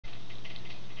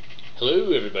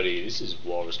Hello everybody, this is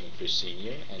Walrus McFish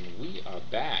Sr. and we are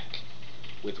back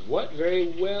with what very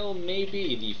well may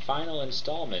be the final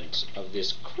installment of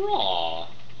this Kraaaaaw,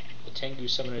 the Tengu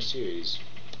Summoner series.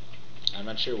 I'm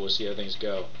not sure, we'll see how things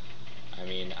go. I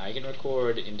mean, I can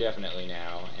record indefinitely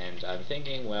now, and I'm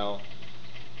thinking, well,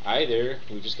 either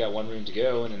we've just got one room to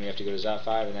go and then we have to go to Zot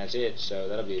 5 and that's it, so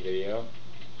that'll be a video,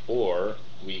 or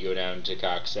we go down to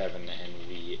Cock 7 and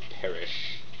we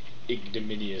perish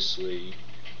ignominiously.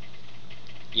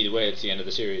 Either way, it's the end of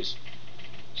the series.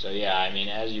 So yeah, I mean,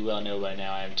 as you well know by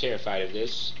now, I am terrified of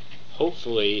this.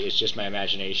 Hopefully, it's just my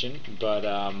imagination, but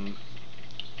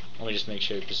let me just make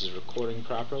sure that this is recording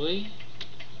properly.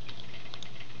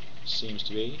 Seems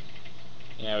to be.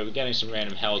 Yeah, we're getting some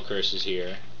random hell curses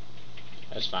here.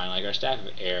 That's fine. Like, our Staff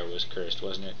of Air was cursed,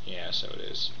 wasn't it? Yeah, so it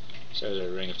is. So is our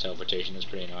Ring of Teleportation. That's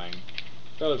pretty annoying.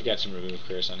 But we've got some Remove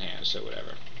Curse on hand, so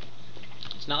whatever.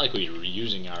 It's not like we were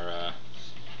using our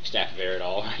Staff of Air at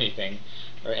all or anything,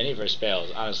 or any of our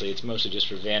spells. Honestly, it's mostly just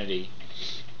for vanity.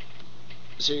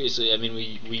 Seriously, I mean,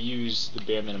 we use the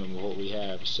bare minimum of what we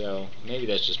have, so maybe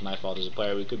that's just my fault as a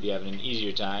player. We could be having an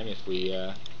easier time if we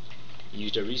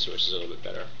used our resources a little bit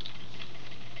better.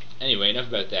 Anyway, enough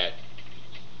about that.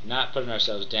 Not putting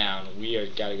ourselves down, we are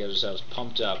got to get ourselves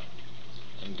pumped up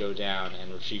and go down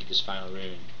and retrieve this final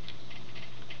rune.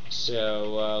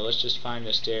 So let's just find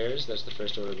the stairs. That's the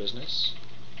first order of business.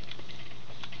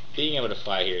 Being able to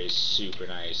fly here is super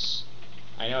nice.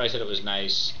 I know I said it was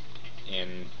nice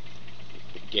in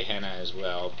Gehenna as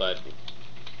well, but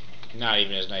not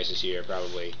even as nice as here,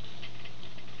 probably.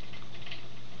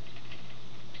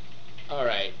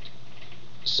 Alright,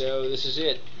 so this is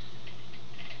it.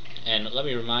 And let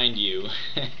me remind you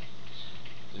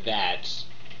that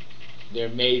there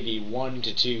may be 1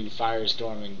 to 2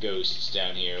 firestorming ghosts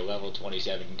down here, level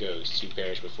 27 ghosts who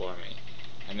perish before me.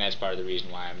 And that's part of the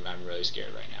reason why I'm really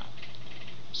scared right now.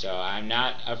 So I'm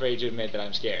not afraid to admit that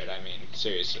I'm scared. I mean,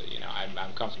 seriously, you know,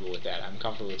 I'm comfortable with that. I'm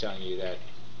comfortable with telling you that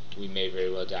we may very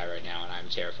well die right now, and I'm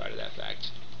terrified of that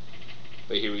fact.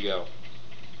 But here we go.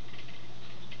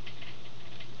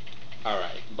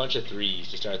 Alright, a bunch of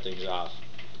 3s to start things off.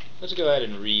 Let's go ahead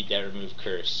and read that Remove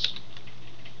Curse.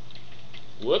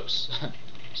 Whoops.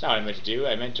 That's not what I meant to do.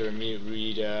 I meant to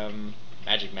read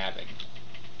Magic Mapping.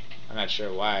 I'm not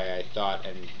sure why I thought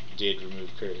and did Remove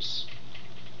Curse.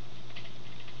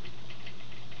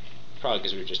 Probably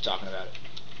because we were just talking about it.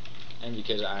 And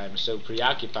because I'm so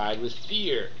preoccupied with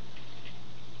fear.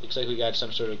 Looks like we got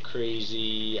some sort of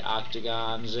crazy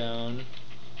octagon zone.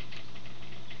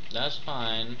 That's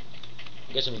fine.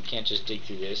 I'm guessing we can't just dig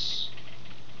through this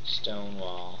stone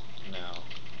wall. No.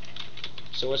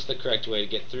 So what's the correct way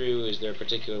to get through? Is there a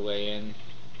particular way in?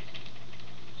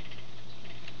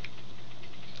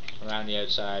 Around the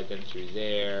outside, then through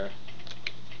there.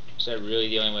 Is that really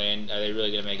the only way in? Are they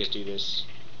really going to make us do this?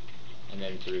 And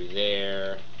then through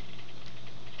there.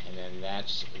 And then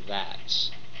that's that.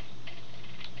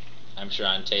 I'm sure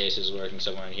Antaeus is working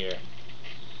somewhere in here.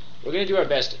 We're going to do our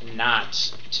best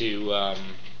not to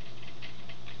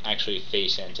actually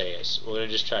face Antaeus. We're going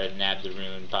to just try to nab the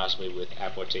rune, possibly with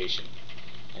apportation,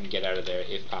 and get out of there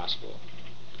if possible.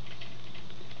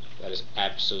 That is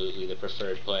absolutely the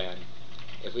preferred plan.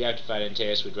 If we have to fight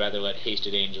Antaeus, we'd rather let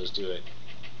Hasted Angels do it.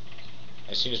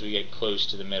 As soon as we get close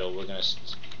to the middle, we're going to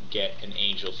get an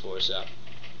angel force up.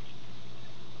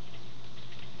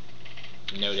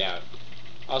 No doubt.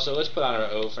 Also, let's put on our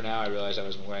O for now. I realized I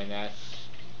wasn't wearing that.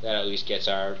 That at least gets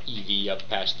our EV up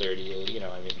past 30. You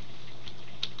know, I mean,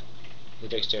 the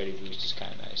dexterity boost is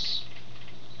kind of nice.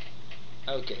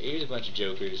 Okay, here's a bunch of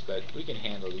jokers, but we can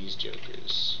handle these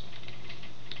jokers.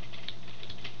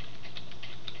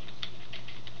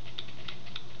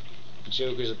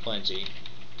 Jokers aplenty.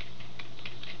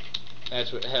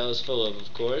 That's what hell is full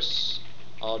of course.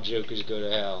 All jokers go to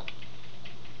hell.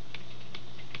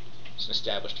 It's an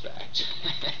established fact.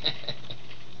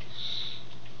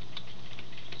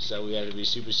 So we have to be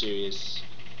super serious.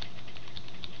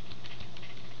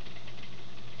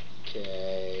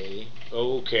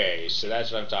 Okay, so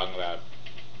that's what I'm talking about.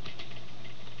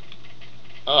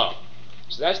 Oh,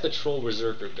 so that's the Troll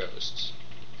Berserker ghost.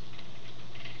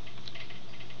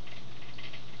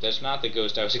 That's not the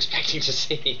ghost I was expecting to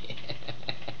see.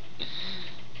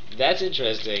 That's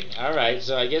interesting. Alright,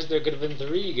 so I guess there could have been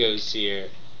 3 ghosts here.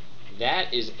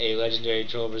 That is a legendary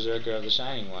Troll Berserker of the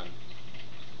Shining One.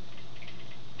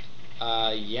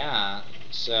 Yeah,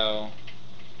 so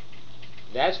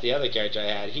that's the other character I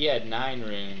had. He had 9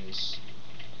 runes.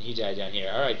 He died down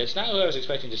here. Alright, that's not what I was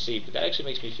expecting to see, but that actually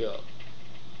makes me feel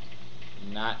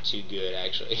not too good,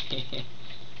 actually.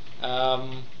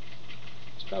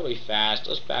 It's probably fast.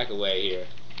 Let's back away here.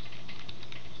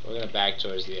 We're gonna back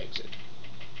towards the exit.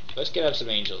 Let's get up some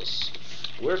angels.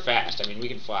 We're fast. I mean, we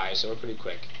can fly, so we're pretty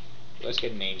quick. Let's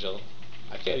get an angel.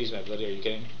 I failed to use my ability. Are you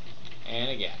kidding? And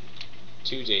again,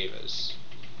 2 Devas.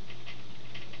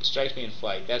 It strikes me in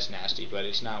flight. That's nasty, but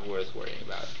it's not worth worrying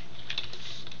about.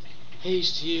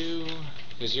 Haste you,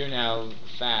 because you're now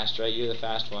fast, right? You're the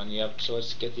fast one. Yep. So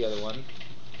let's get the other one.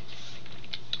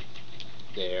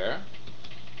 There.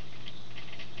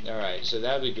 Alright, so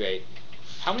that would be great.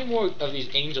 How many more of these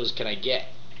angels can I get?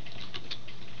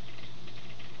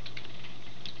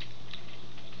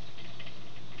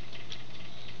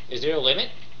 Is there a limit?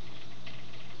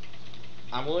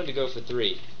 I'm willing to go for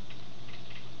 3.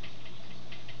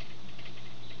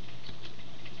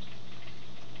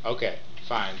 Okay,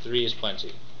 fine. 3 is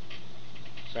plenty.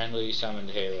 Friendly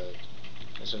summoned Halo.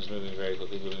 This one's moving very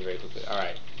quickly,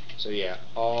 Alright, so yeah,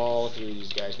 all 3 of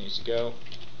these guys needs to go.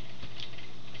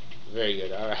 Very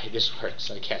good. Alright, this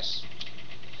works, I guess.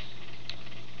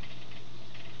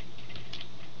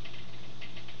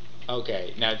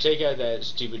 Okay, now take out that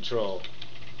stupid troll.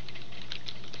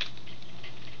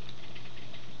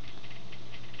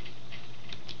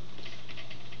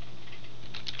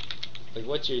 Like,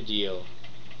 what's your deal?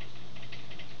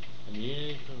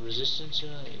 Immunity from resistance?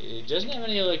 It doesn't have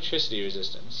any electricity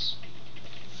resistance.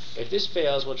 If this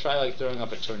fails, we'll try like throwing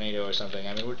up a tornado or something.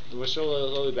 I mean, we're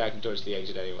slowly backing towards the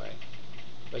exit anyway.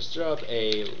 Let's throw up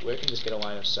a... Where can this get a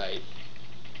line of sight?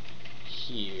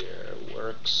 Here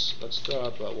works. Let's throw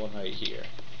up one right here.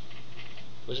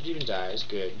 Wizard even dies.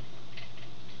 Good.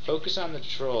 Focus on the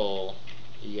troll,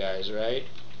 you guys, right?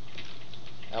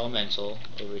 Elemental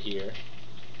over here.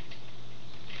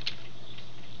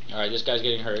 Alright, this guy's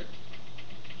getting hurt.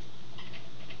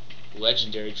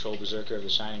 Legendary Troll Berserker of the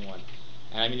Shining One.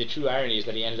 And I mean, the true irony is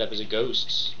that he ended up as a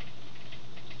ghost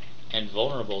and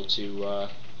vulnerable to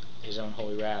his own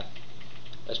holy wrath.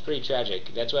 That's pretty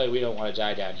tragic. That's why we don't want to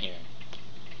die down here,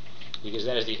 because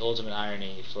that is the ultimate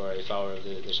irony for a follower of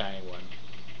the Shining One.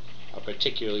 A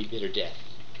particularly bitter death.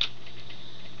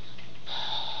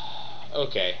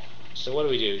 Okay, so what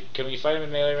do? Can we fight him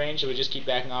in melee range, or we just keep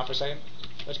backing off for a second?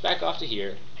 Let's back off to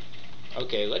here.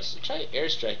 Okay, let's try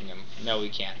airstriking him. No, we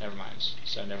can't. Never mind.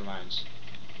 So, never mind.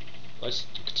 Let's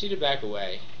continue to back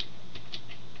away.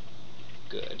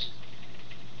 Good.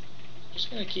 Just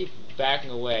gonna keep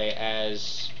backing away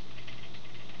as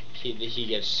he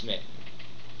gets smitten.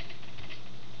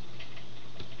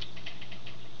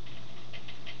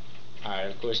 Alright,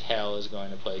 of course Hell is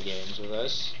going to play games with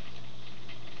us.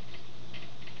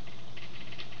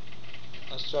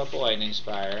 Let's throw up a lightning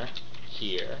spire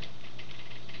here.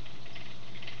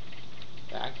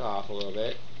 Back off a little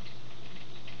bit.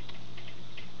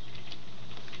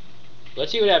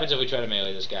 Let's see what happens if we try to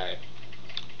melee this guy.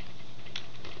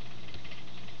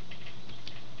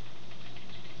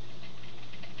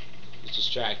 He's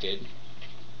distracted.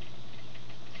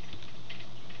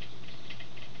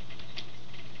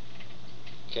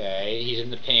 Okay, he's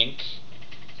in the pink.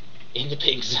 In the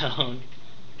pink zone.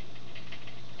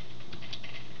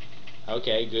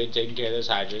 Okay, good, taking care of those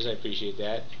hydras. I appreciate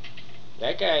that.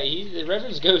 That guy, the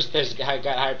Reverend's Ghost has got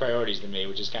higher priorities than me,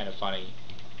 which is kind of funny.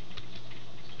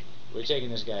 We're taking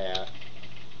this guy out.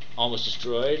 Almost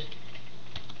destroyed.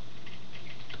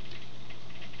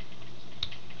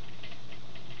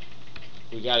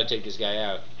 We gotta take this guy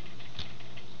out.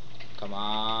 Come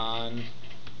on.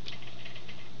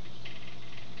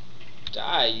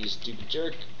 Die, you stupid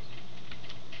jerk.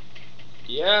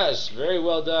 Yes, very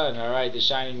well done. Alright, the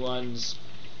Shining One's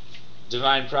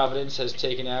Divine Providence has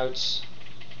taken out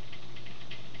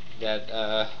that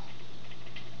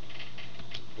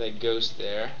that ghost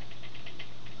there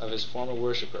of his former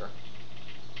worshipper.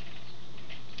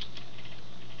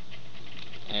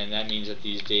 And that means that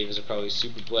these Devas are probably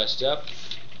super blessed up.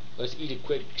 Let's eat a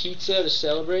quick pizza to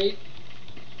celebrate.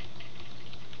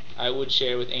 I would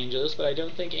share with angels, but I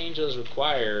don't think angels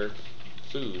require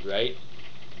food, right?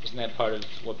 Isn't that part of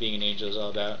what being an angel is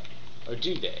all about? Or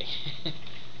do they?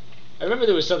 I remember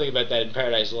there was something about that in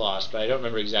Paradise Lost, but I don't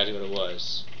remember exactly what it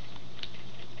was.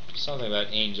 Something about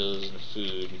angels and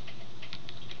food.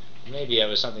 Maybe it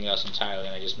was something else entirely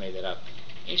and I just made that up.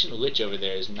 Ancient Lich over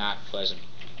there is not pleasant.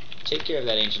 Take care of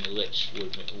that Ancient Lich,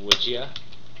 would ya?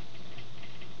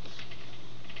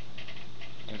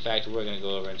 In fact, we're going to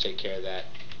go over and take care of that,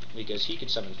 because he could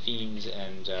summon fiends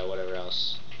and whatever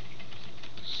else.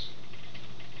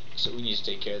 So we need to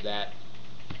take care of that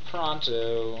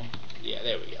pronto. Yeah,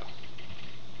 there we go.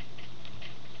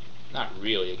 Not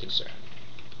really a concern.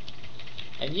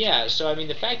 And yeah, so I mean,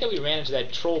 the fact that we ran into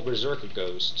that Troll Berserker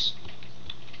Ghost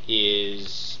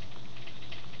is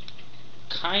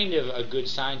kind of a good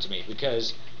sign to me,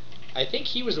 because I think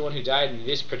he was the one who died in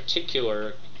this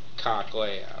particular cock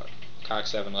layout, cock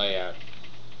 7 layout,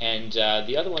 and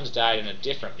the other ones died in a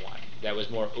different one that was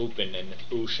more open and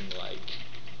ocean-like.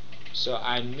 So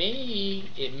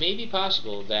it may be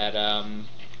possible that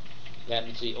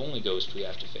that's the only ghost we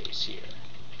have to face here,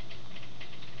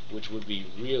 which would be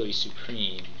really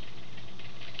supreme.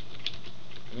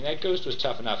 I mean, that ghost was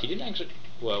tough enough. He didn't actually.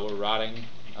 Well, we're rotting.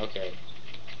 Okay.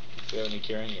 Do we have any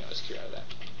curing? Yeah, let's cure out of that.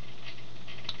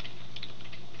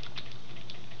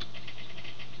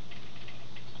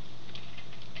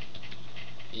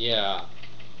 Yeah.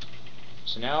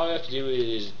 So now all we have to do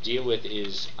is deal with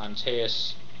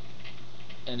Antaeus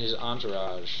and his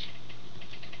entourage.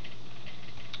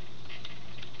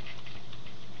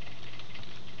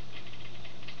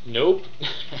 Nope.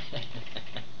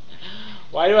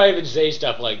 Why do I even say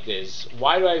stuff like this?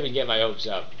 Why do I even get my hopes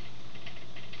up?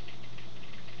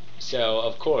 So,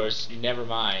 of course, never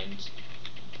mind.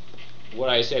 What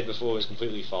I said before was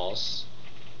completely false.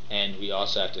 And we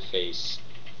also have to face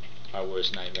our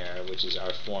worst nightmare, which is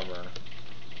our former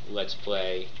Let's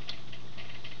Play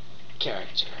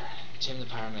character. Tim the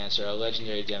Pyromancer, a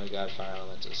legendary demigod fire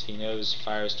elementalist. He knows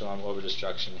Firestorm,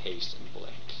 Overdestruction, Haste, and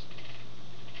Blink.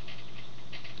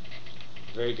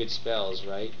 Very good spells,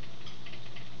 right?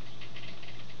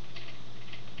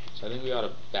 So I think we ought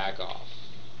to back off.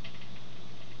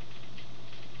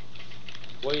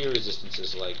 What are your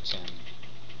resistances like, Tim?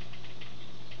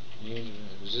 You're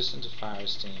resistant to fire,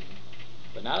 steam,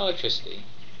 but not electricity.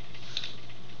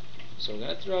 So we're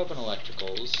going to throw up an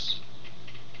electricals.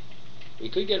 We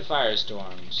could get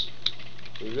firestorms.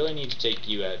 We really need to take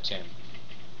you out, Tim.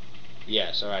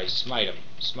 Yes, alright, smite him.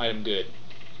 Smite him good.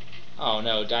 Oh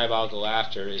no, diabolical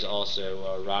laughter is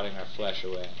also rotting our flesh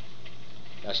away.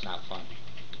 That's not fun.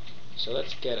 So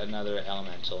let's get another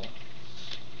elemental.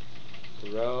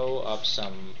 Throw up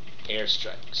some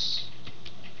airstrikes.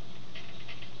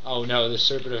 Oh no, the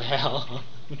Serpent of Hell.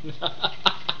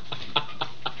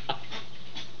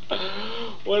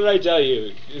 What did I tell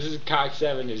you? This is Cock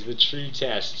 7 is the true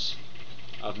test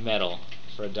of metal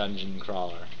for a dungeon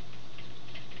crawler.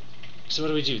 So what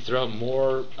do we do? Throw up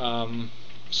more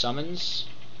summons?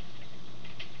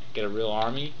 Get a real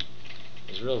army?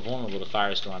 It's real vulnerable to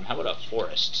Firestorm. How about a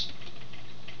forest?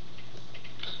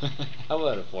 How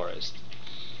about a forest?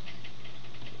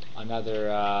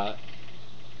 Another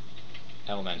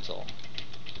elemental.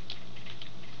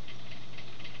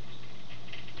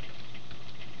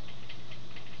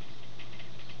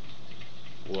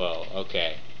 Whoa,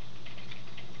 okay.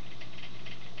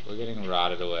 We're getting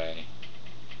rotted away.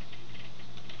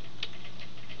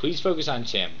 Please focus on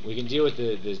Tim. We can deal with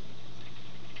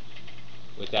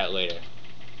with that later.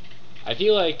 I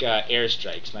feel like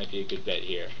airstrikes might be a good bet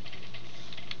here.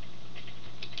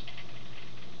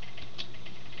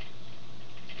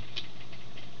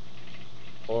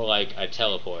 Or like a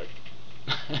teleport.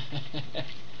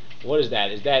 What is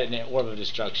that? Is that an orb of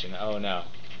destruction? Oh no.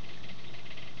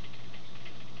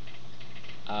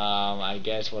 I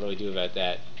guess what do we do about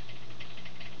that?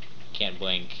 Can't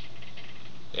blink.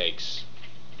 Yikes.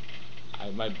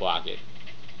 I might block it.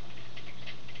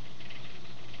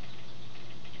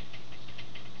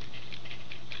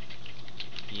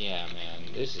 Yeah,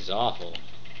 man, this is awful.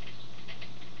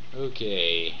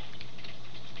 Okay.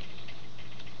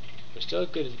 We're still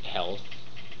at good health.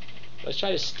 Let's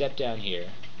try to step down here.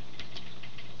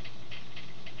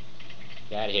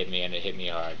 That hit me, and it hit me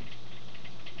hard.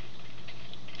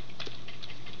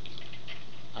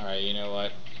 Alright, you know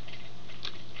what?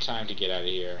 Time to get out of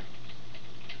here.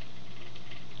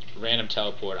 Random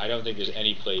teleport. I don't think there's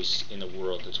any place in the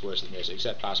world that's worse than this,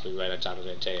 except possibly right on top of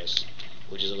Antaeus,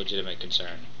 which is a legitimate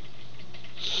concern.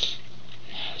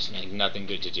 There's nothing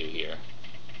good to do here.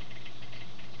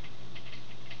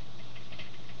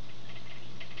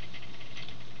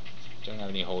 Don't have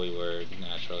any holy word,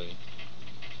 naturally.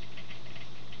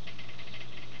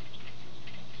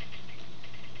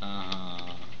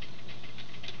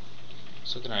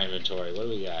 Let's look at our inventory. What do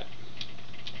we got?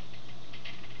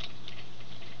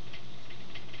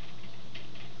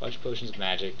 Bunch of potions of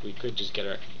magic. We could just get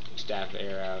our staff of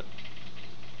air out.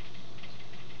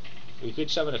 We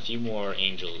could summon a few more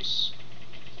angels.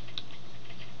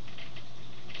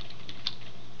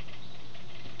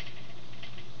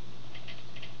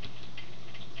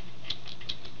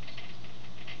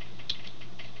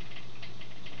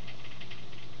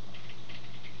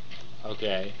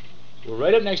 Okay. We're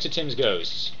right up next to Tim's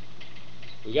ghosts.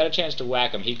 We got a chance to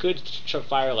whack him. He could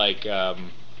fire like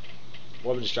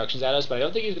Orb of Destructions at us, but I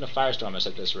don't think he's going to Firestorm us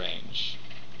at this range.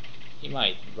 He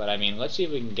might, but I mean, let's see if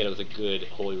we can get it with a good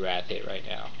Holy Wrath hit right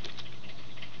now.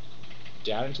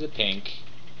 Down into the pink.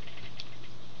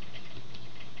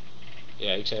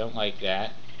 Yeah, because I don't like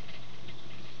that.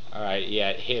 Alright,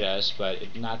 yeah, it hit us,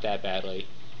 but not that badly.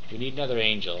 We need another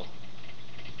angel.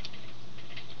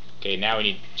 Okay, now we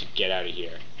need to get out of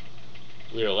here.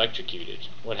 We were electrocuted.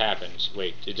 What happens?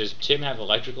 Wait, does Tim have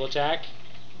electrical attack?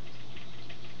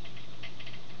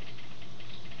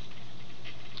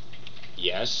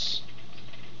 Yes.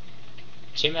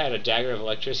 Tim had a dagger of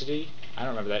electricity? I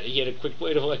don't remember that. He had a quick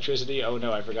blade of electricity? Oh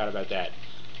no, I forgot about that.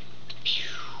 Pew.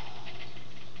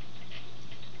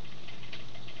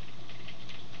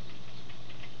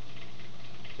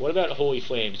 What about Holy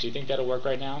Flames? Do you think that'll work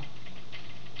right now?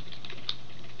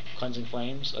 Cleansing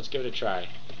Flames? Let's give it a try.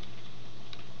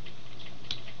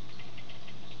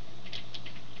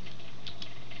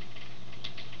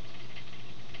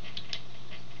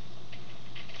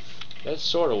 That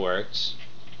sort of works.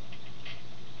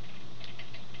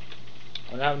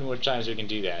 I wonder how many more times we can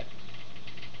do that.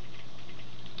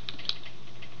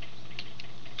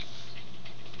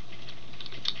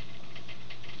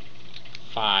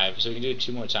 Five, so we can do it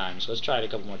 2 more times. Let's try it a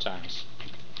couple more times.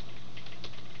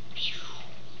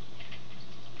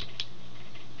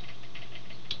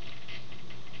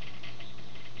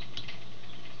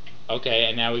 Okay,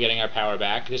 and now we're getting our power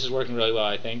back. This is working really well,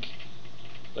 I think.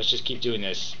 Let's just keep doing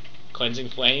this. Cleansing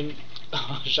Flame.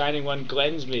 Shining One,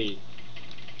 cleanse me.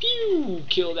 Phew!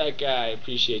 Kill that guy.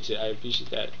 Appreciate it. I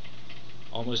appreciate that.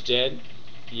 Almost dead.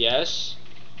 Yes.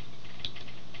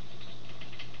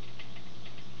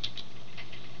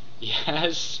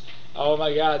 Yes. Oh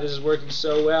my god, this is working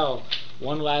so well.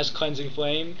 One last Cleansing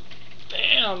Flame.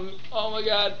 Bam! Oh my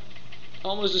god.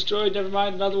 Almost destroyed. Never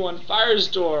mind. Another one.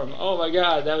 Firestorm. Oh my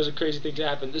god, that was a crazy thing to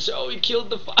happen. Oh, he killed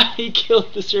the he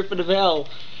killed the Serpent of Hell.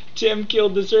 Tim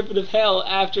killed the Serpent of Hell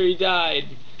after he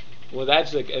died. Well,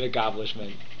 that's an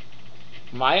accomplishment.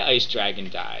 My ice dragon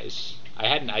dies. I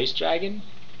had an ice dragon?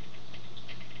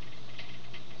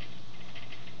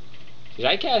 Did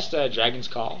I cast Dragon's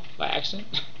Call by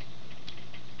accident?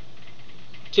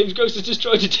 Tim's ghost is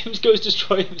destroyed. Did Tim's ghost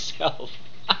destroy himself?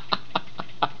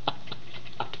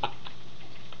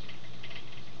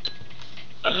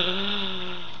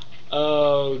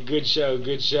 Oh, good show,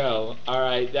 good show.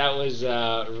 Alright, that was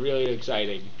really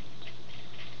exciting.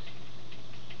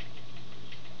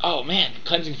 Oh man,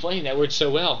 Cleansing Flame, that worked so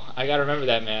well. I gotta remember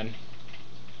that, man.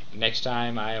 Next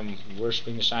time I am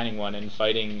worshipping the Shining One and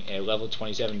fighting a level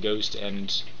 27 ghost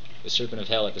and the Serpent of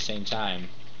Hell at the same time,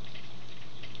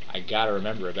 I gotta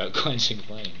remember about Cleansing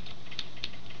Flame.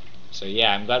 So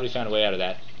yeah, I'm glad we found a way out of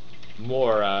that.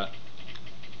 More,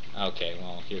 okay,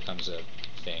 well, here comes a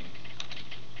thing.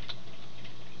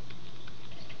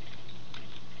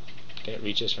 Can it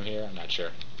reach us from here? I'm not sure.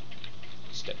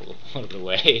 Step a little bit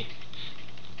away.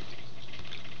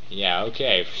 Yeah,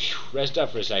 okay. Whew, rest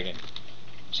up for a second.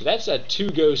 So that's 2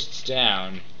 ghosts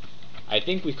down. I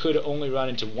think we could only run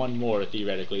into one more,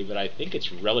 theoretically, but I think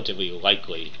it's relatively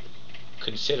likely,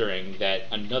 considering that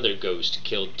another ghost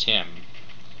killed Tim.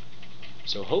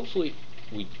 So hopefully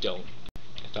we don't.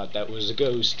 I thought that was a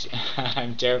ghost.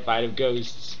 I'm terrified of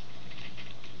ghosts.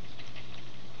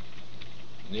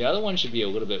 The other one should be a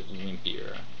little bit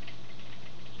wimpier,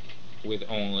 with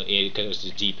only because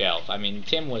it's a deep elf. I mean,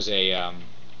 Tim was a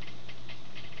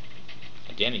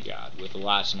demigod with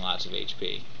lots and lots of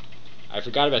HP. I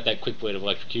forgot about that quick blade of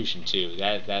electrocution too.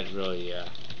 That really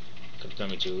could throw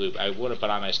me to a loop. I would have put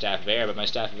on my Staff of Air, but my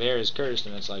Staff of Air is cursed,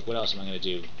 and it's like, what else am I going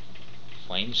to do?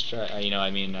 Flame Strike?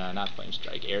 Not Flame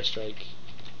Strike. Air Strike?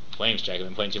 Flame Strike. I've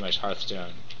been playing too much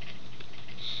Hearthstone.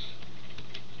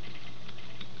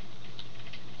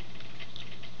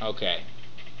 Okay.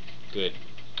 Good.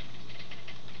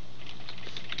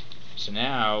 So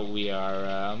now we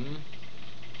are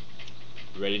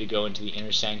ready to go into the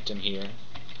inner sanctum here.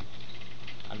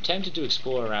 I'm tempted to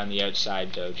explore around the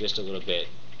outside though, just a little bit.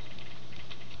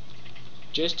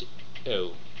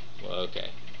 Oh, well, okay.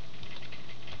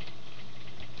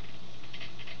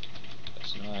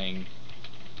 That's annoying.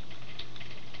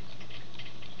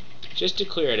 Just to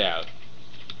clear it out.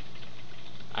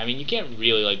 I mean, you can't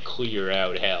really like clear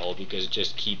out hell because it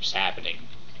just keeps happening.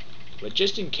 But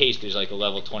just in case there's like a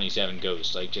level 27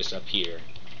 ghost, like just up here.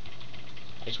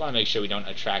 I just want to make sure we don't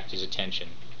attract his attention.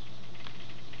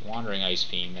 Wandering Ice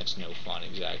Fiend, that's no fun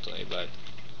exactly, but...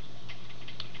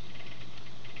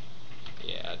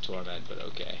 yeah, Torment, but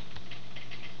okay.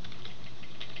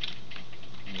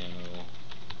 No.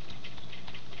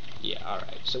 Yeah,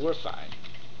 alright, so we're fine.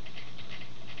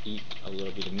 Eat a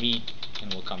little bit of meat,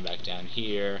 and we'll come back down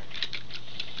here.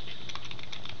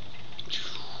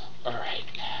 Alright,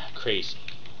 crazy.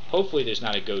 Hopefully there's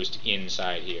not a ghost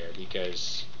inside here,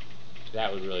 because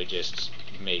that would really just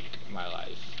make my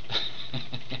life.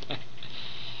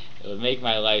 It would make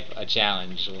my life a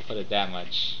challenge, we'll put it that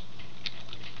much.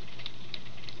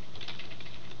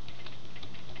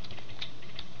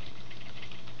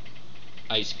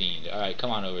 Ice Fiend. Alright, come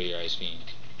on over here, Ice Fiend.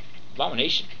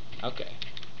 Abomination. Okay.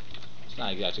 It's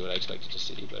not exactly what I expected to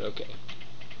see, but okay.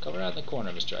 Come around the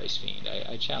corner, Mr. Ice Fiend.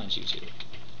 I challenge you to.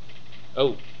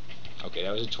 Oh! Okay,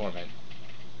 that was a torment.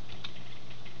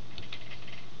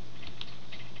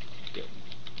 Good.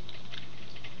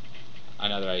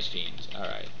 Another Ice Fiend.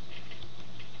 Alright.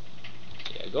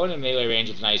 Yeah, going in melee range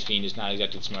with an Ice Fiend is not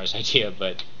exactly the smartest idea,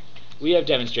 but we have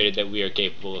demonstrated that we are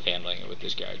capable of handling it with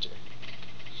this character.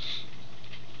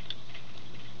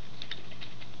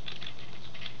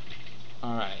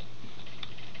 Alright.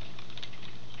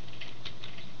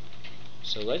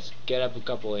 So let's get up a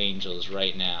couple angels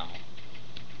right now.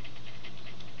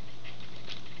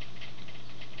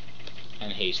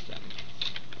 And haste them.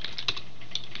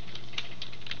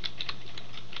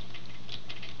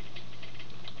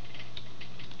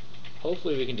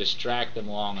 Hopefully we can distract them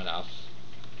long enough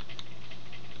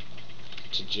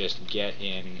to just get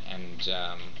in and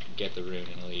get the rune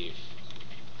and leave.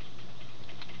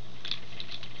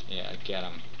 Yeah, get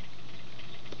them.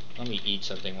 Let me eat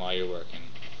something while you're working.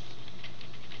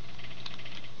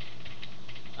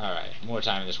 Alright, more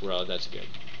time in this world, that's good.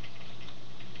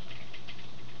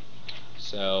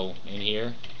 So, in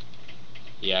here,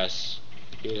 yes,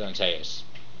 here's on TeSu.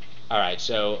 Alright,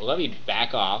 so let me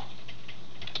back off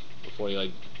before he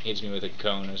like hits me with a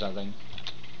cone or something.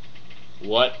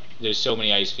 What? There's so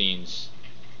many Ice Fiends.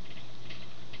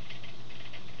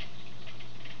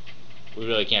 We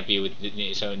really can't be with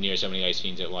so near so many Ice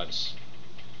Fiends at once.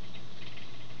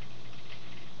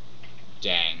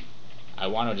 Dang. I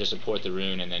want to just support the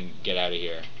rune and then get out of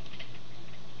here.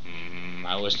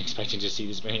 I wasn't expecting to see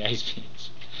this many Ice Fiends.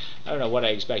 I don't know what I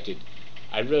expected.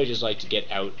 I'd really just like to get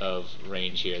out of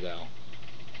range here, though.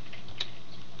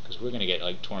 Because we're going to get,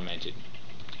 like, tormented.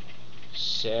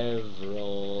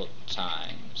 Several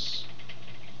times.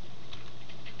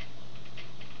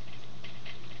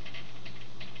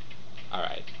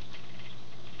 Alright.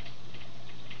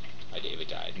 My David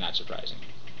died. Not surprising.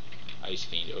 Ice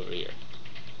Fiend over here.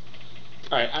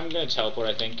 Alright, I'm going to teleport,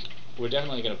 I think. We're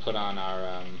definitely going to put on our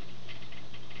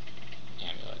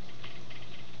amulet.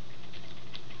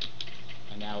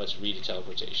 And now let's read a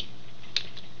teleportation.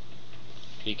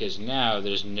 Because now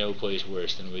there's no place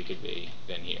worse than we could be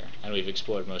than here. And we've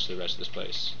explored most of the rest of this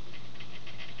place.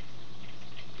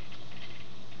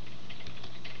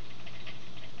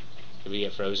 Did we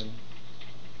get frozen?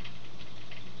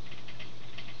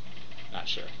 Not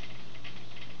sure.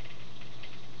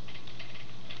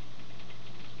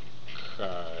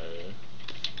 Okay.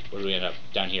 Where do we end up?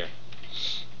 Down here.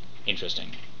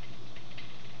 Interesting.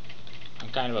 I'm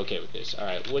kind of okay with this.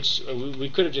 Alright, which we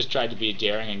could have just tried to be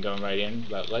daring and going right in,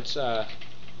 but let's get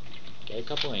a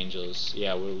couple angels.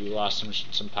 Yeah, we lost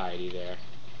some piety there.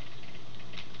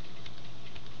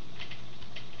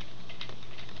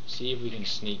 See if we can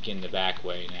sneak in the back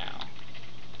way now.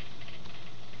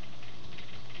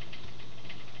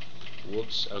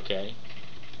 Whoops, okay.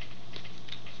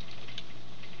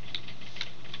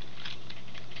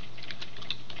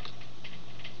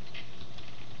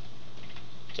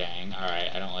 Dang,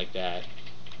 alright, I don't like that.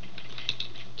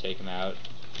 Take them out,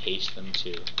 haste them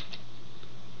too.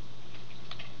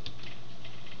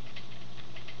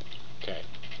 Okay.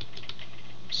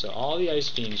 So all the Ice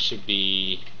Fiends should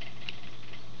be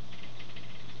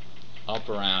up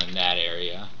around that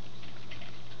area.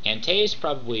 And TeSu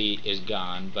probably is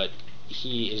gone, but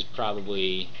he is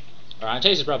probably... Or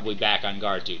TeSu is probably back on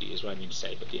guard duty, is what I mean to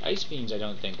say. But the Ice Fiends I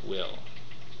don't think will.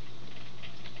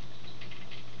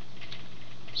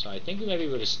 So I think we might be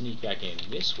able to sneak back in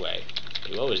this way.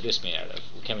 Okay, what was this made out of?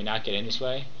 Can we not get in this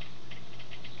way?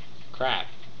 Crap.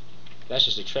 That's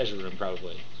just a treasure room,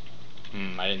 probably.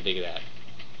 I didn't think of that.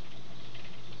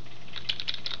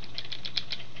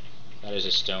 That is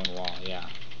a stone wall, yeah.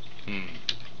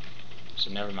 So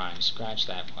never mind, scratch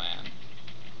that plan.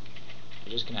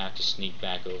 We're just gonna have to sneak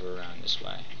back over around this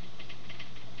way.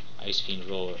 Ice Fiend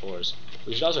roller ores.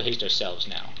 We should also haste ourselves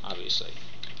now, obviously.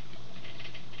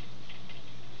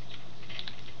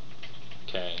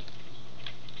 Okay.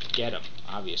 Get him,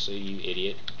 obviously, you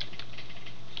idiot.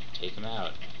 Take him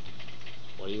out.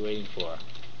 What are you waiting for?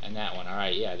 And that one.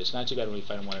 Alright, yeah, it's not too bad when we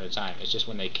fight them one at a time. It's just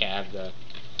when they have the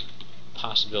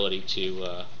possibility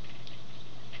to,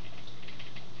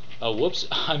 Oh, whoops,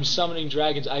 I'm summoning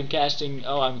dragons. I'm casting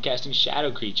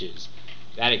shadow creatures.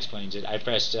 That explains it. I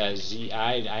pressed Z.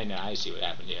 I know, I see what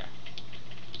happened here.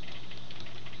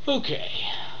 Okay.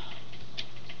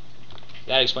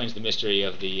 That explains the mystery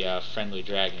of the friendly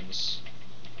dragons.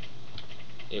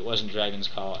 It wasn't Dragon's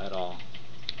Call at all.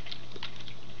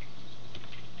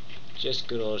 Just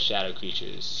good old shadow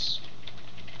creatures.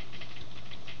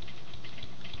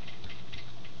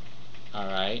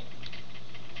 Alright.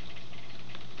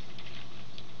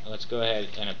 Let's go ahead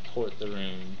and import the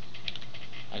rune.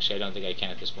 Actually, I don't think I can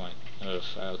at this point.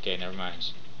 Oof, okay, never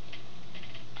mind.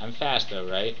 I'm fast though,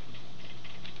 right?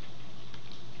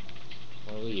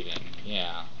 We're leaving,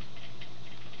 yeah.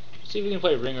 See if we can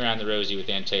play Ring Around the Rosie with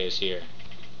Antaeus here.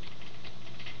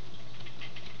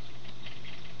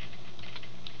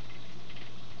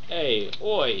 Hey,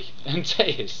 oi,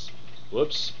 Antaeus!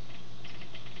 Whoops.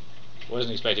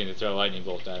 Wasn't expecting to throw a lightning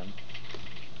bolt at him.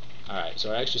 Alright, so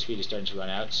our extra speed is starting to run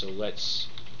out, so let's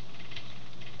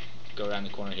go around the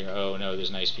corner here. Oh no, there's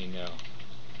an Ice Fiend, no.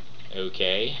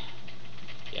 Okay.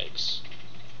 Yikes.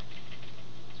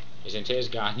 Is Antaeus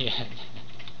gone yet?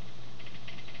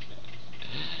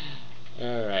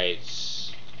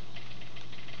 Alright.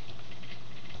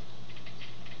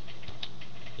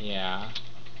 Yeah.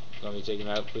 Let me take him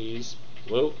out, please.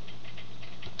 Whoa.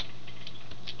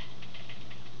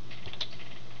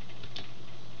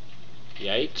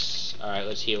 Yikes. Alright,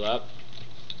 let's heal up.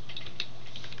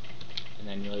 And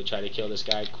then really try to kill this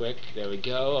guy quick. There we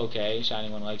go. Okay,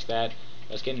 Shining One likes that.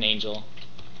 Let's get an Angel.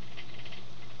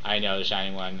 I know, the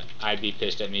Shining One. I'd be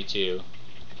pissed at me too.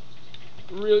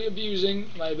 Really abusing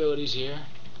my abilities here.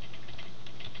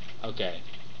 Okay.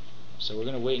 So we're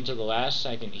going to wait until the last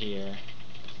second here.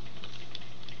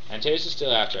 Antaeus is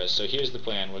still after us, so here's the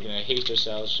plan. We're going to haste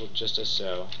ourselves just as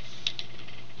so.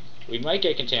 We might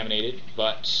get contaminated,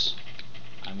 but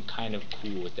I'm kind of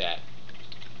cool with that.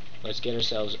 Let's get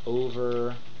ourselves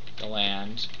over the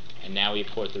land, and now we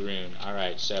import the rune.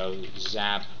 Alright, so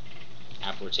zap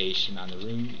apportation on the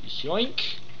rune.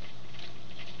 Yoink!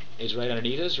 Is right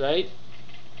underneath us, right?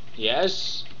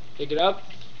 Yes! Pick it up.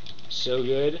 So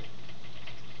good.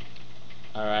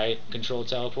 Alright, control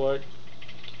teleport.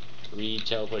 Read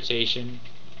teleportation.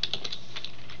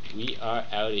 We are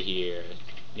out of here.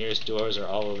 Nearest doors are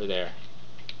all over there.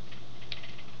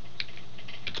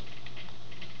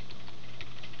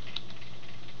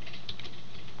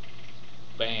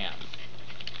 Bam.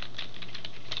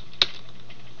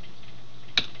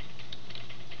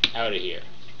 Out of here.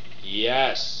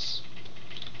 Yes!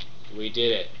 We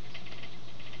did it.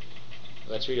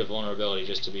 Let's read a vulnerability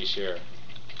just to be sure.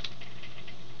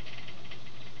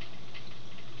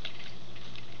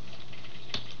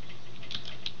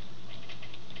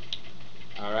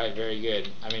 Alright, very good.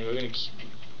 I mean, we're going to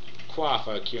quaff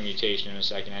our cure mutation in a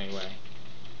second anyway.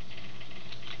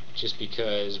 Just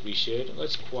because we should.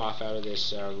 Let's quaff out of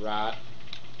this rot.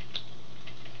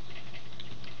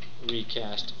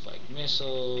 Recast deflect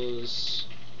missiles.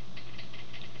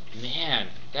 Man,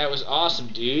 that was awesome,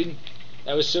 dude.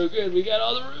 That was so good. We got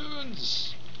all the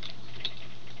runes.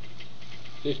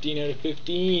 15 out of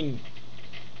 15.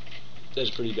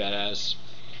 That's pretty badass.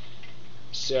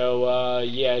 So,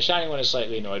 yeah, Shining One is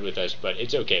slightly annoyed with us, but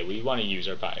it's okay. We want to use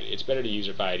our piety. It's better to use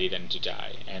our piety than to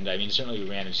die. And, I mean, certainly we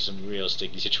ran into some real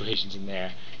sticky situations in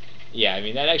there. Yeah, I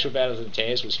mean, that actual battle with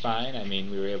TeSu was fine. I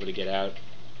mean, we were able to get out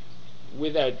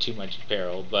without too much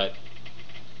peril, but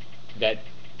that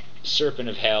Serpent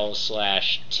of Hell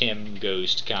 / Tim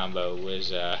Ghost combo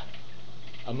was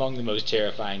among the most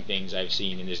terrifying things I've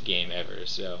seen in this game ever,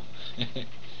 so...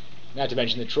 Not to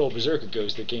mention the Troll Berserker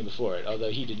Ghost that came before it,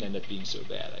 although he didn't end up being so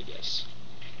bad, I guess.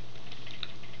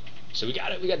 So we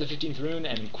got it, we got the 15th rune,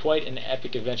 and quite an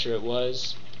epic adventure it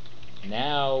was.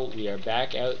 Now we are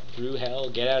back out through hell,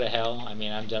 get out of hell. I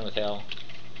mean, I'm done with hell.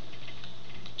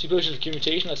 2 potions of cure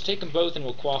mutation, let's take them both and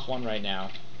we'll quaff one right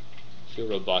now. Feel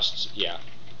robust, yeah.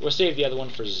 We'll save the other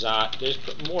one for Zot. There's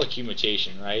more cure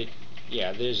mutation, right?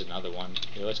 Yeah, there's another one.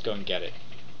 Here, let's go and get it.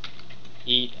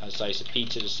 Eat a slice of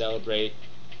pizza to celebrate.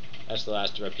 That's the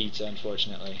last of our pizza,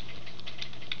 unfortunately.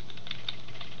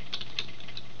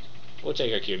 We'll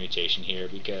take our cure mutation here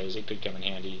because it could come in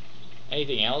handy.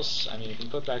 Anything else? I mean, we can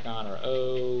put back on our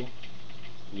O.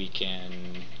 We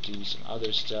can do some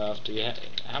other stuff. Do we have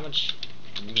how much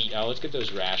meat? Oh, let's get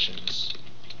those rations.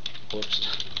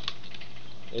 Whoops.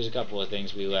 There's a couple of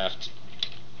things we left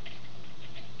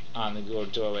on the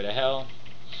doorway to hell,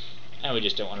 and we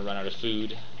just don't want to run out of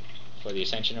food for the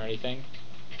ascension or anything.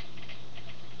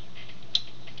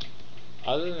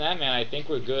 Other than that, man, I think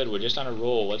we're good. We're just on a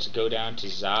roll. Let's go down to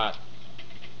Zot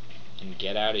and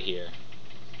get out of here.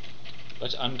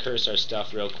 Let's uncurse our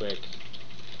stuff real quick.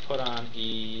 Put on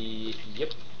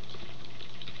yep.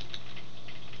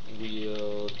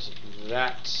 Wield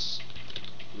that.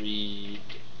 Read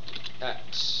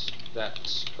that.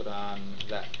 That. Put on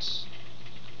that.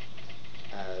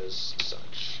 As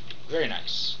such. Very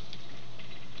nice.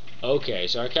 Okay,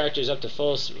 so our character is up to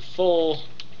full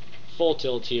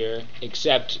tilt here,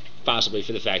 except possibly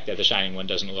for the fact that the Shining One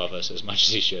doesn't love us as much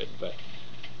as he should. But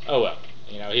oh well,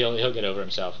 you know, he'll get over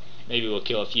himself. Maybe we'll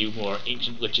kill a few more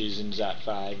ancient liches in Zot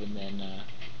 5, and then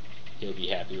he'll be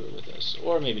happier with us.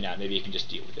 Or maybe not. Maybe he can just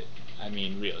deal with it. I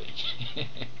mean, really.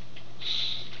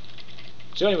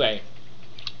 So anyway,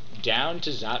 down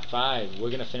to Zot 5. We're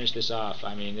gonna finish this off.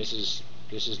 I mean, this is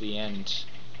the end.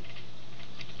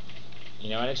 You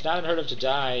know, and it's not unheard of to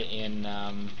die in.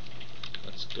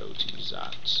 Let's go to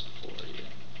Zot 4 here.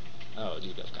 Oh,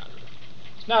 Duke of Conqueror.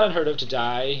 It's not unheard of to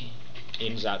die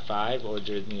in Zot 5 or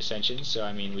during the Ascension. So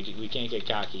I mean, we can't get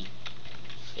cocky.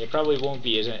 It probably won't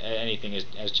be anything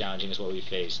as challenging as what we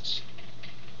faced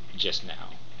just now.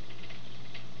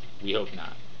 We hope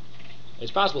not.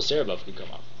 It's possible Cerebov could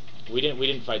come up. We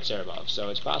didn't fight Cerebov, so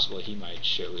it's possible he might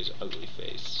show his ugly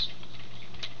face.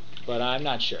 But I'm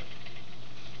not sure.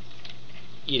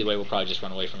 Either way, we'll probably just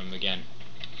run away from him again.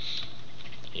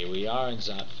 Here we are in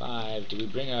Zot 5. Do we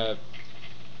bring a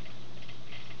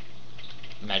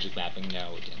magic mapping?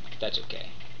 No, we didn't. That's okay.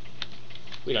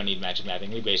 We don't need magic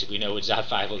mapping. We basically know what Zot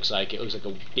 5 looks like. It looks like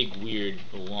a big, weird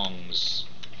lungs.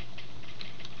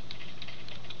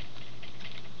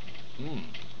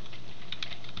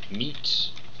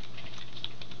 Meat.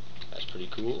 That's pretty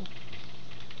cool.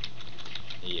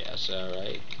 Yes,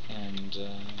 alright. And,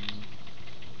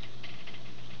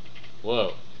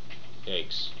 whoa.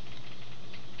 Yikes.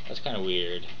 That's kind of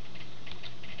weird.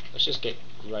 Let's just get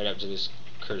right up to this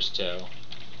cursed toe.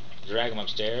 Drag him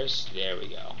upstairs. There we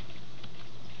go.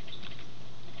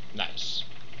 Nice.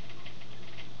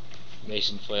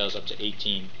 Mason Flail's up to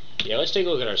 18. Yeah, let's take a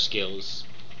look at our skills.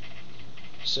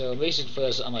 So Mason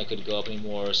Flail's unlikely to go up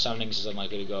anymore. Summonings is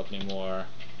unlikely to go up anymore.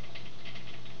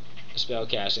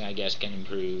 Spellcasting, I guess, can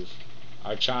improve.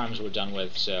 Our charms we're done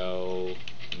with, so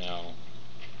no.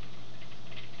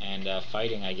 And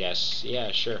fighting, I guess.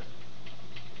 Yeah, sure.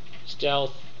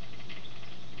 Stealth.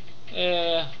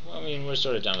 Well, I mean, we're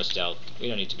sort of done with stealth. We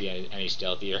don't need to be any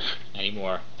stealthier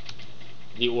anymore.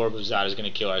 The Orb of Zot is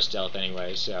going to kill our stealth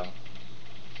anyway, so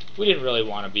we didn't really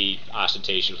want to be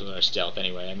ostentatious with our stealth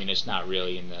anyway. I mean, it's not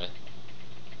really in the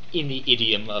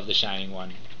idiom of the Shining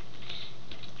One.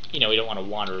 You know, we don't want to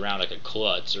wander around like a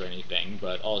klutz or anything,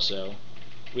 but also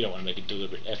we don't want to make a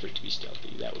deliberate effort to be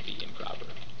stealthy. That would be improper.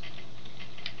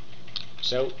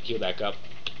 So, heal back up.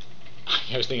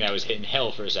 I was thinking I was hitting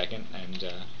hell for a second, and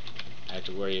I have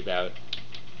to worry about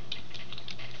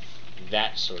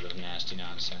that sort of nasty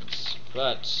nonsense.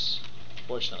 But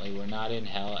fortunately, we're not in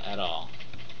hell at all.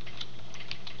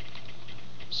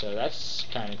 So that's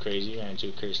kind of crazy. Ran into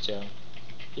a cursed tail.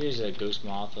 Here's a ghost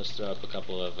moth. Let's throw up a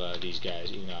couple of these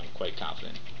guys, even though I'm quite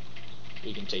confident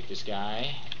we can take this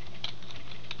guy.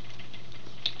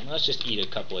 And let's just eat a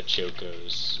couple of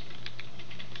chocos,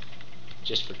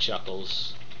 just for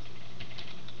chuckles.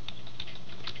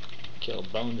 Kill a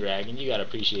bone dragon. You gotta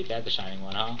appreciate that, the Shining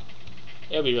One, huh?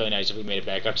 It would be really nice if we made it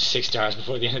back up to 6 stars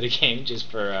before the end of the game, just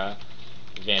for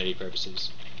vanity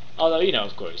purposes. Although, you know,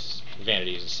 of course,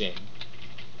 vanity is a sin.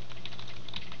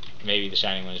 Maybe the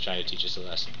Shining One is trying to teach us a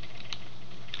lesson.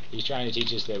 He's trying to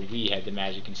teach us that we had the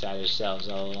magic inside ourselves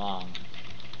all along.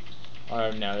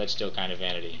 Or no, that's still kind of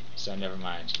vanity, so never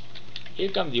mind. Here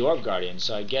come the Orb Guardians,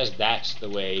 so I guess that's the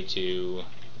way to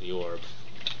the Orb.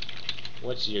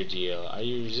 What's your deal? Are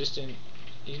you resistant?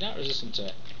 He's not resistant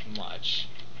to much.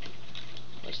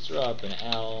 Let's throw up an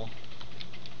L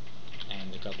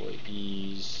and a couple of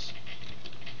E's.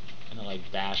 I'm gonna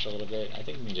like bash a little bit. I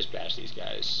think we can just bash these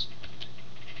guys.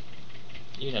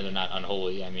 Even though they're not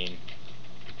unholy, I mean.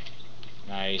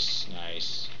 Nice,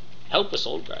 nice. Help us,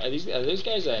 old guy. Are those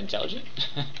guys intelligent?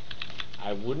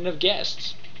 I wouldn't have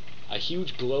guessed. A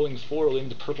huge glowing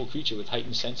 4-limbed purple creature with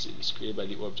heightened senses, created by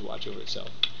the orb to watch over itself.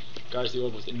 Guards the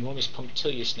orb with enormous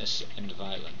punctiliousness and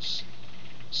violence.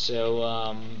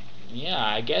 So, yeah,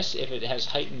 I guess if it has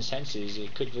heightened senses,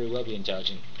 it could very well be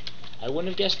intelligent. I wouldn't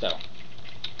have guessed, though.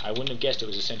 I wouldn't have guessed it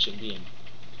was a sentient being.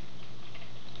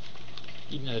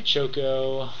 Eat another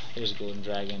Choco. There's a golden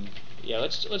dragon. Yeah,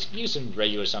 let's use some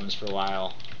regular summons for a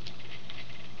while.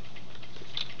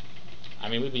 I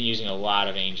mean, we've been using a lot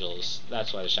of angels.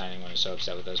 That's why the Shining One is so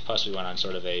upset with us. Plus, we went on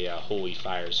sort of a holy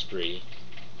fire spree.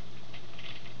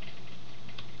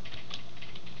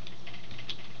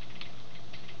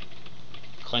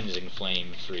 Cleansing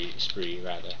flame spree,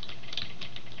 rather.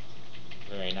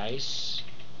 Very nice.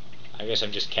 I guess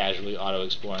I'm just casually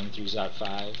auto-exploring through Zot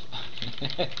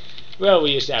 5. Well,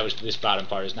 we established this bottom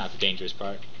part is not the dangerous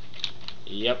part.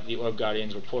 Yep, the Orb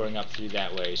Guardians were pouring up through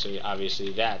that way, so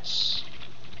obviously that's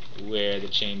where the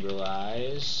chamber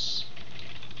lies.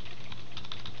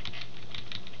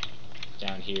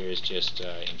 down here is just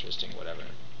interesting, whatever.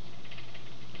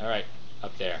 Alright,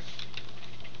 up there.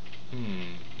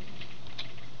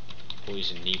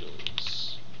 Poison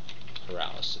needles.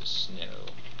 Paralysis. No.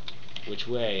 Which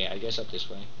way? I guess up this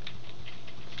way.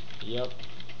 Yep.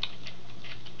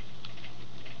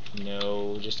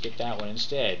 No, just get that one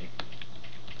instead.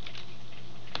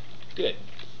 Good.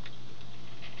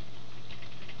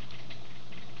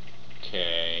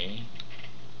 Okay.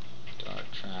 Dark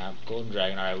trap. Golden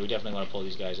dragon. Alright, we definitely want to pull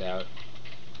these guys out.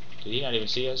 Did he not even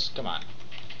see us? Come on.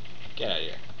 Get out of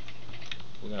here.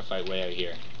 We're gonna fight way out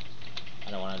here.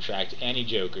 I don't want to attract any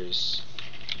jokers.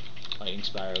 Lightning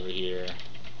Spire over here.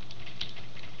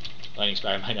 Lightning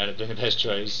Spire might not have been the best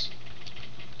choice.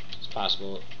 It's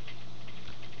possible.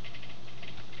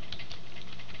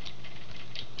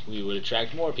 We would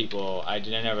attract more people. I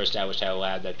never established how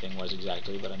loud that thing was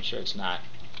exactly, but I'm sure it's not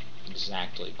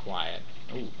exactly quiet.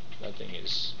 Ooh, that thing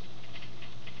is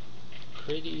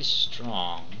pretty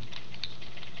strong.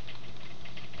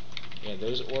 Yeah,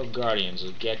 those Orb Guardians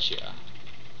will get you.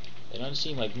 They don't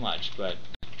seem like much, but...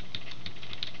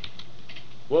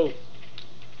 Whoa!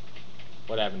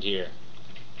 What happened here?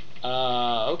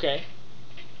 Okay.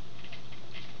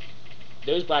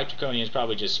 Those Black Draconians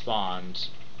probably just spawned.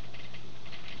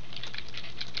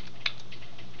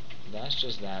 That's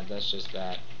just that, that's just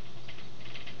that.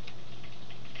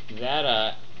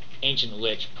 That, Ancient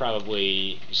Lich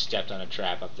probably stepped on a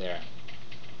trap up there.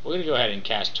 We're gonna go ahead and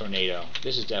cast Tornado.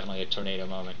 This is definitely a tornado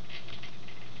moment.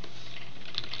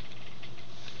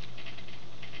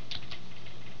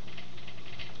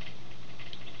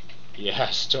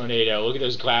 Yes, tornado. Look at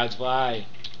those clouds fly.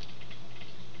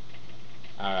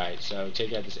 Alright, so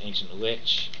take out this Ancient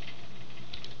Lich.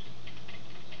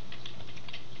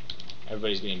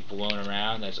 Everybody's getting blown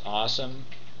around. That's awesome.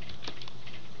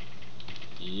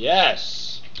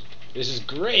 Yes! This is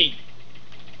great!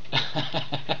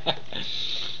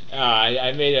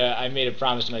 I made a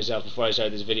promise to myself before I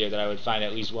started this video that I would find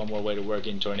at least one more way to work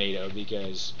in Tornado,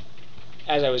 because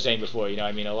as I was saying before, you know,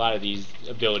 I mean, a lot of these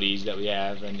abilities that we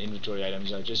have and inventory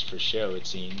items are just for show, it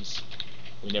seems.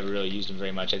 We never really used them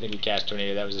very much. I think we cast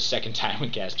Tornado. That was the second time we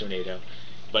cast Tornado.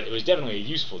 But it was definitely a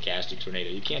useful cast of Tornado.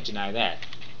 You can't deny that.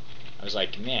 I was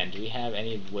like, man, do we have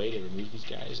any way to remove these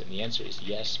guys? And the answer is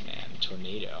yes, man.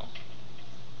 Tornado.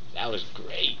 That was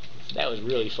great. That was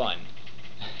really fun.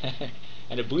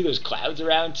 And it blew those clouds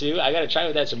around too. I gotta try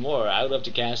with that some more. I would love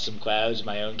to cast some clouds of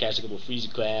my own, cast a couple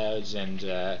freezer clouds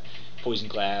and poison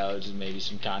clouds and maybe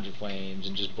some conjure flames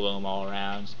and just blow them all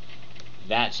around.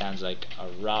 That sounds like a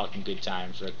rockin' good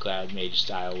time for a cloud mage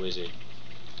style wizard.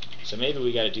 So maybe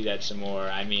we gotta do that some more.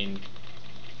 I mean,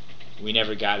 we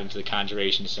never got into the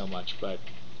conjuration so much, but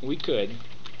we could.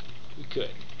 We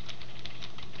could.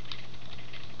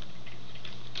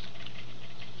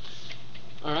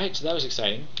 Alright, so that was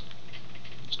exciting.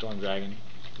 Storm Dragon.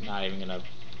 Not even gonna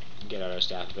get out our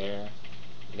Staff of Air.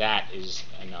 That is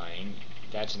annoying.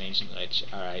 That's an Ancient Lich.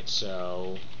 Alright,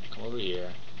 so come over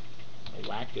here. I'll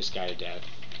whack this guy to death.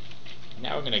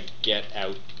 Now we're gonna get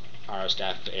out our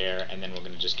Staff of Air, and then we're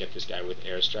gonna just get this guy with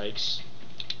air strikes.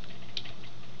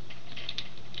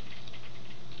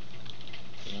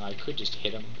 You know, I could just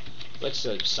hit him. Let's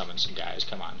summon some guys.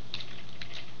 Come on.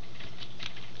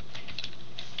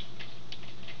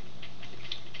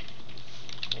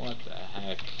 What the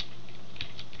heck?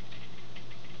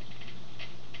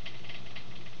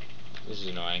 This is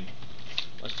annoying.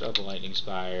 Let's throw up a Lightning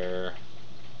Spire.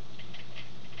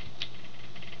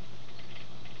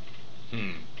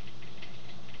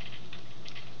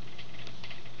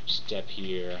 Step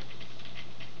here.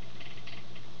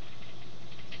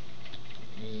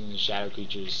 Shadow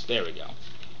creatures. There we go.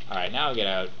 Alright, now I'll get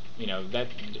out. You know, that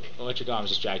Electric Golem's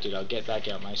distracted. I'll get back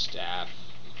out my staff.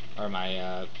 Or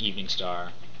my Evening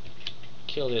Star.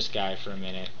 Kill this guy for a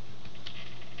minute.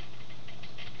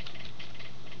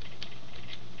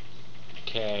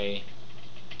 Okay.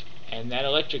 And that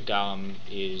Electric Golem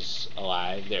is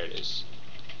alive. There it is.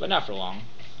 But not for long.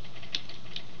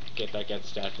 Get back at the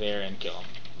staff there and kill him.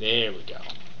 There we go.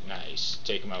 Nice.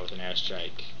 Take him out with an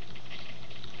airstrike.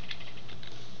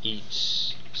 Eat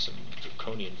some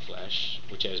draconian flesh,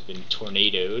 which has been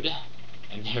tornadoed,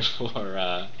 and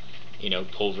therefore, you know,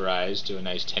 pulverized to a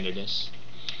nice tenderness.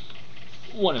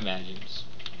 One imagines.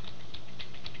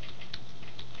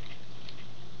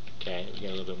 Okay, we got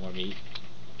a little bit more meat.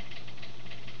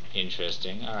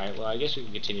 Interesting. Alright, well, I guess we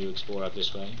can continue to explore up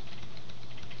this way.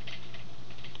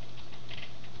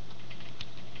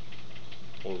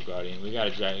 Orb Guardian. We gotta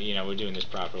drag, you know, we're doing this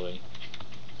properly.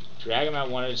 Drag them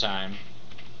out one at a time.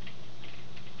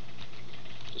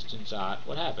 Distance odd.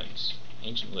 What happens?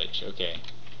 Ancient Lich. Okay.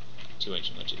 2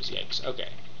 Ancient Liches. Yikes. Okay.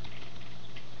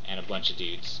 and a bunch of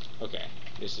dudes. Okay,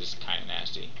 this is kind of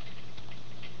nasty.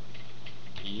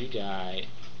 You die.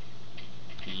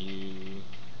 You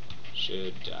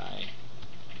should die.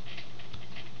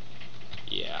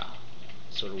 Yeah,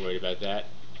 sort of worried about that.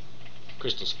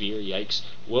 Crystal Spear, yikes.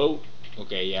 Whoa!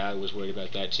 Okay, yeah, I was worried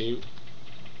about that too.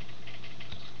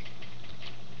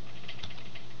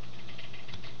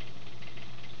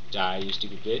 Die, you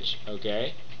stupid bitch.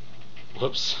 Okay.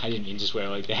 Whoops, I didn't mean to swear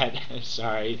like that.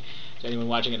 Sorry to anyone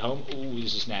watching at home. Ooh,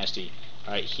 this is nasty.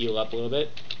 Alright, heal up a little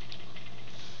bit.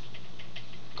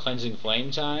 Cleansing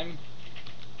Flame time.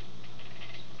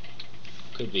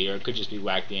 Could be, or it could just be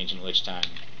Whack the Ancient Lich time.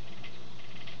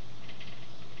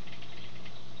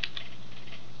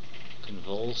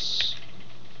 Convulse.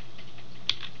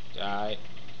 Die.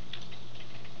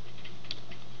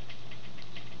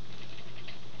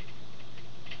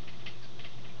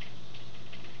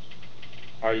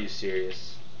 Are you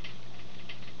serious?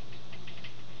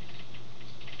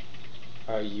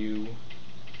 Are you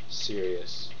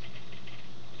serious?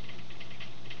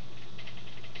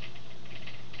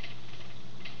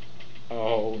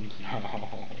 Oh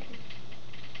no.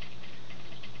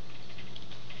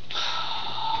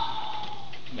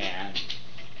 Man.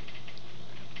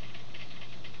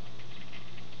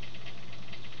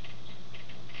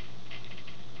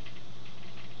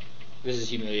 This is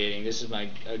humiliating. This is my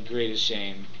greatest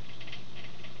shame.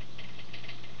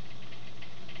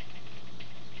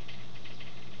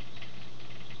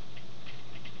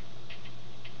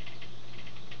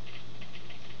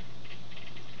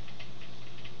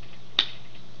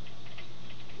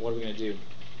 What are we gonna do?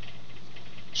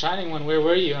 Shining One, where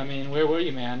were you? I mean, where were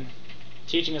you, man?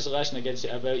 Teaching us a lesson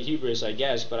about hubris, I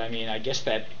guess, but I mean, I guess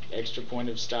that extra point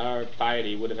of star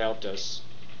piety would have helped us.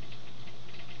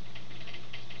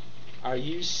 Are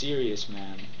you serious,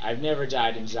 man? I've never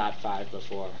died in Zot 5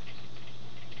 before.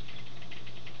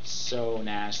 So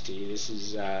nasty. This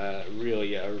is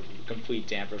really a complete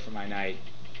damper for my night.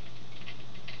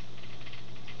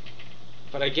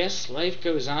 But I guess life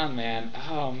goes on, man.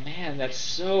 Oh man, that's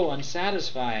so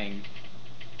unsatisfying.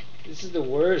 This is the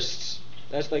worst.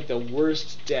 That's like the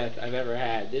worst death I've ever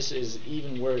had. This is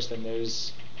even worse than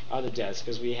those other deaths,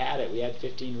 because we had it. We had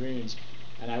 15 runes.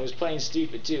 And I was playing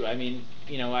stupid too. I mean,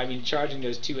 charging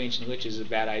those 2 Ancient Liches is a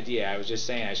bad idea. I was just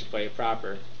saying I should play it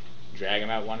proper. Drag them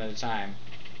out one at a time.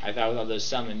 I thought with all those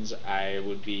summons, I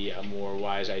would be a more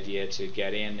wise idea to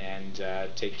get in and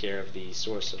take care of the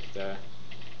source of the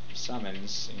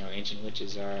summons. Ancient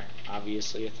Liches are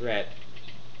obviously a threat.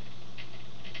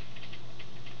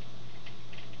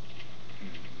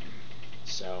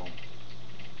 So,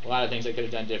 a lot of things I could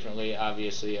have done differently.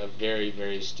 Obviously, a very,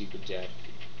 very stupid death.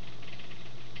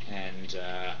 And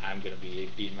I'm going to be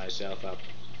beating myself up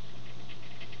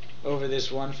over this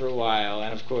one for a while,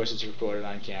 and of course it's recorded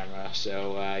on camera,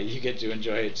 so you get to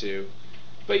enjoy it too.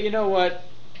 But you know what?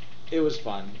 It was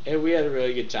fun. We had a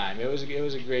really good time. It was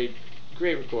a great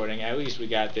recording. At least we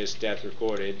got this death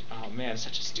recorded. Oh man,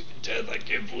 such a stupid death! I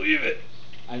can't believe it.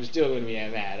 I'm still going to be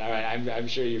mad. All right, I'm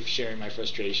sure you're sharing my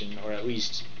frustration, or at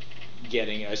least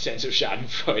getting a sense of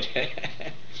Schadenfreude.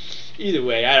 Either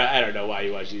way, I don't know why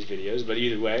you watch these videos, but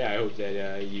either way, I hope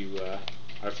that you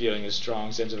are feeling a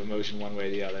strong sense of emotion one way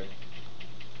or the other.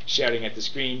 Shouting at the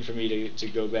screen for me to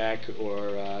go back,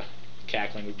 or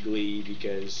cackling with glee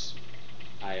because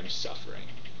I am suffering.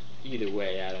 Either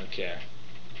way, I don't care.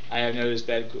 I have noticed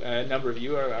that a number of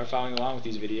you are following along with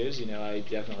these videos. I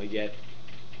definitely get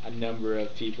a number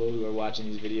of people who are watching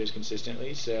these videos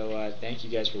consistently, so thank you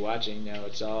guys for watching.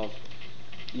 It's all,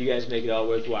 you guys make it all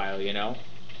worthwhile,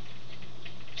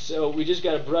 So we just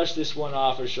got to brush this one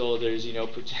off our shoulders,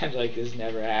 pretend like this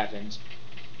never happened.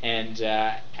 And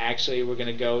actually we're going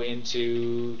to go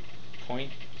into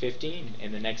point 15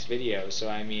 in the next video. So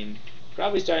I mean,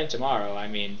 probably starting tomorrow. I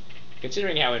mean,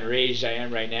 considering how enraged I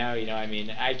am right now,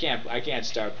 I can't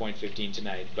start point 15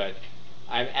 tonight, but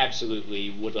I absolutely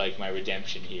would like my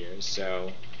redemption here.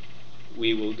 So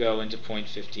we will go into point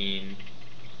 15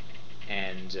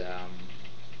 and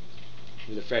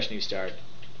with a fresh new start,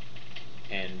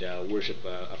 and worship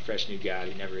a fresh new god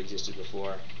who never existed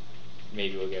before.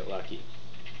 Maybe we'll get lucky.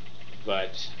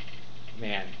 But,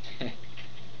 man,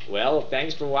 well,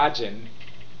 thanks for watching,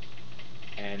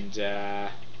 and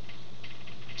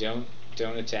don't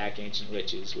attack Ancient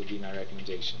Liches would be my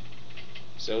recommendation.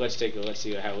 So let's see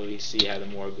how the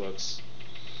morgue looks.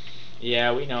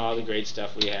 Yeah, we know all the great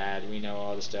stuff we had. We know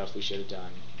all the stuff we should have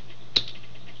done.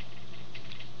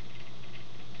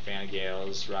 Fan of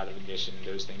Gales, Rod of Ignition,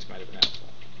 those things might have been helpful.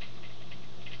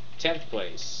 10th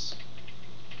place.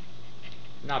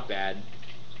 Not bad.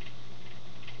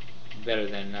 Better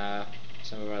than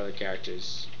some of our other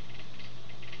characters.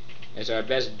 It's our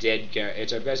best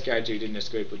it's our best character who didn't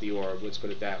escape with the orb. Let's put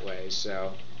it that way.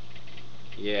 So,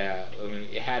 yeah, I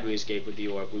mean, had we escaped with the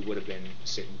orb, we would have been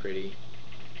sitting pretty.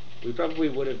 We probably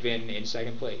would have been in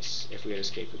second place if we had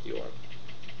escaped with the orb.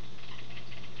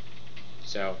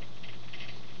 So,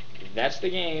 that's the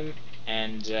game,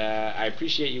 and I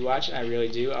appreciate you watching. I really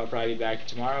do. I'll probably be back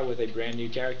tomorrow with a brand new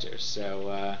character.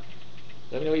 So,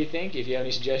 let me know what you think. If you have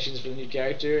any suggestions for the new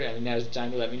character, and now's the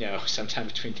time to let me know sometime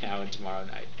between now and tomorrow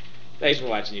night. Thanks for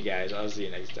watching, you guys. I'll see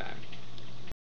you next time.